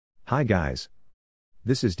Hi guys.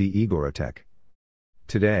 This is D. Igorotech.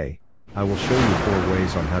 Today, I will show you 4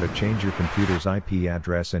 ways on how to change your computer's IP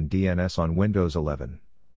address and DNS on Windows 11.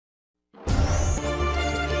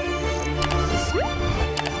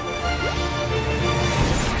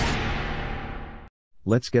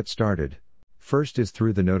 Let's get started. First is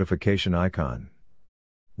through the notification icon.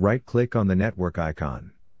 Right-click on the network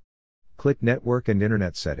icon. Click Network and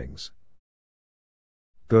Internet Settings.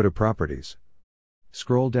 Go to Properties.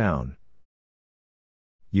 Scroll down.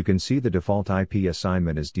 You can see the default IP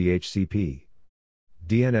assignment is DHCP.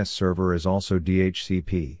 DNS server is also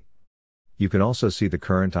DHCP. You can also see the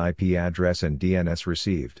current IP address and DNS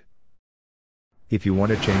received. If you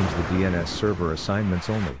want to change the DNS server assignments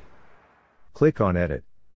only, click on Edit.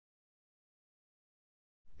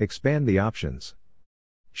 Expand the options.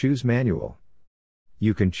 Choose Manual.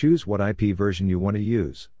 You can choose what IP version you want to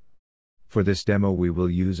use. For this demo we will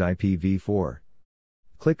use IPv4.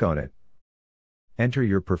 Click on it. Enter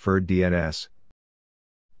your preferred DNS.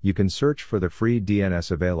 You can search for the free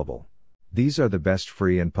DNS available. These are the best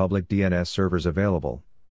free and public DNS servers available.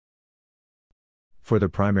 For the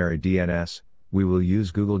primary DNS, we will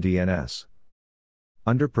use Google DNS.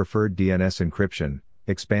 Under Preferred DNS Encryption,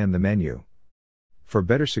 expand the menu. For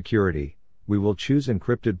better security, we will choose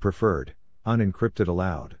Encrypted Preferred, Unencrypted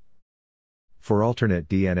Allowed. For alternate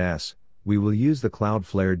DNS, we will use the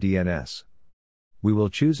Cloudflare DNS. We will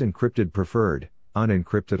choose Encrypted Preferred,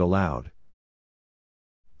 Unencrypted Allowed.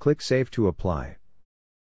 Click Save to apply.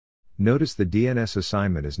 Notice the DNS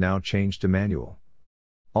assignment is now changed to manual.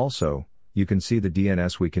 Also, you can see the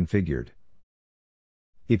DNS we configured.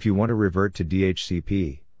 If you want to revert to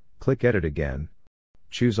DHCP, click Edit again.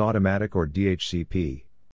 Choose Automatic or DHCP.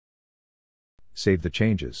 Save the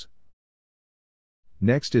changes.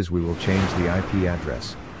 Next is we will change the IP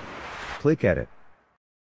address. Click Edit.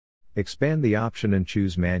 Expand the option and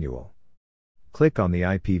choose Manual. Click on the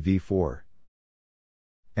IPv4.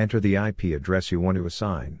 Enter the IP address you want to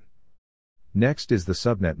assign. Next is the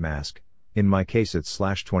subnet mask, in my case it's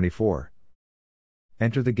 /24.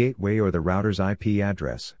 Enter the gateway or the router's IP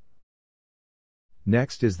address.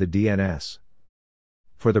 Next is the DNS.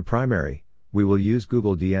 For the primary, we will use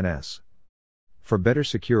Google DNS. For better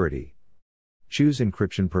security, choose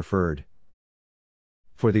Encryption Preferred.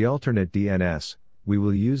 For the alternate DNS, we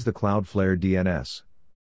will use the Cloudflare DNS.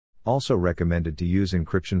 Also recommended to use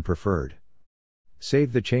Encryption Preferred.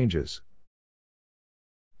 Save the changes.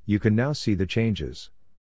 You can now see the changes.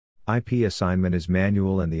 IP assignment is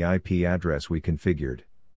manual and the IP address we configured.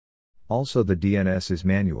 Also the DNS is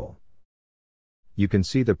manual. You can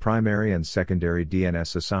see the primary and secondary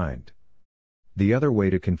DNS assigned. The other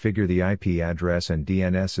way to configure the IP address and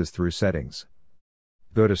DNS is through Settings.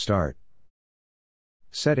 Go to Start.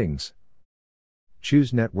 Settings.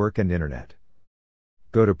 Choose Network and Internet.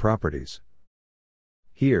 Go to Properties.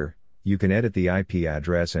 Here, you can edit the IP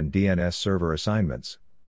address and DNS server assignments.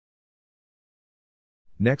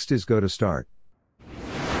 Next is go to Start.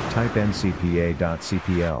 Type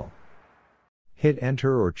ncpa.cpl. Hit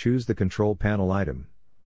Enter or choose the control panel item.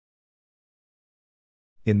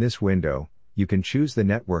 In this window, you can choose the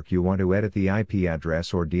network you want to edit the IP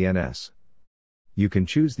address or DNS. You can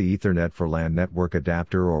choose the Ethernet for LAN network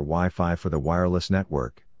adapter or Wi-Fi for the wireless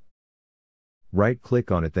network.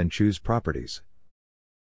 Right-click on it then choose Properties.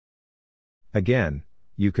 Again,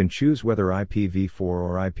 you can choose whether IPv4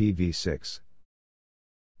 or IPv6.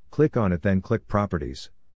 Click on it then click Properties.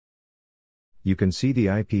 You can see the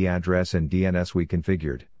IP address and DNS we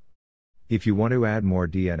configured. If you want to add more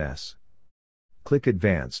DNS, click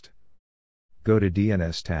Advanced. Go to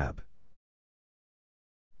DNS tab.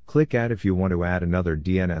 Click Add if you want to add another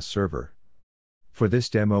DNS server. For this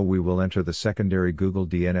demo we will enter the secondary Google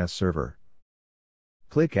DNS server.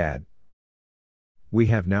 Click Add. We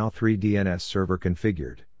have now 3 DNS server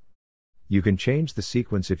configured. You can change the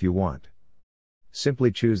sequence if you want.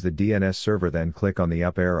 Simply choose the DNS server then click on the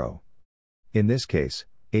up arrow. In this case,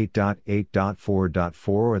 8.8.4.4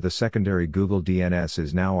 or the secondary Google DNS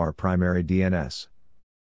is now our primary DNS.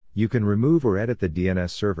 You can remove or edit the DNS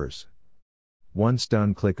servers. Once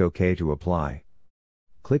done, click OK to apply.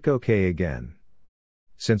 Click OK again.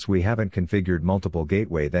 Since we haven't configured multiple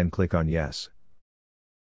gateway, then click on Yes.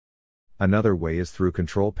 Another way is through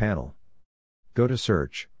Control Panel. Go to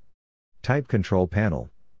Search. Type Control Panel.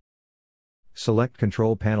 Select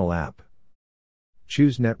Control Panel app.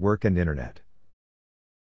 Choose Network and Internet.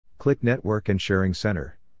 Click Network and Sharing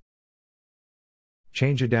Center.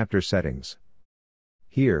 Change adapter settings.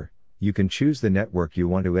 Here, you can choose the network you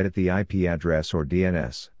want to edit the IP address or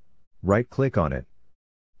DNS. Right-click on it.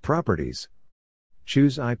 Properties.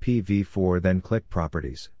 Choose IPv4 then click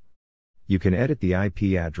Properties. You can edit the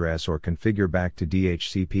IP address or configure back to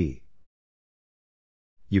DHCP.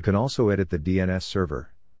 You can also edit the DNS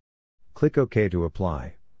server. Click OK to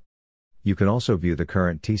apply. You can also view the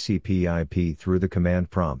current TCP IP through the command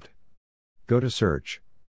prompt. Go to Search.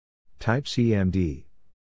 Type CMD.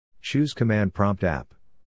 Choose Command Prompt App.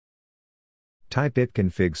 Type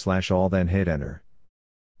itconfig/all, then hit Enter.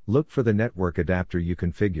 Look for the network adapter you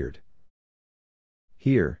configured.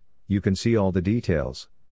 Here, you can see all the details.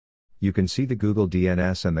 You can see the Google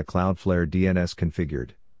DNS and the Cloudflare DNS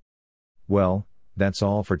configured. Well, that's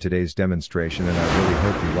all for today's demonstration, and I really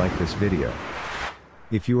hope you like this video.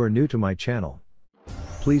 If you are new to my channel,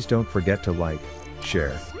 please don't forget to like,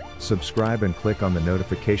 share, subscribe and click on the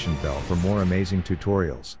notification bell for more amazing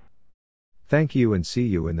tutorials. Thank you and see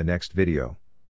you in the next video.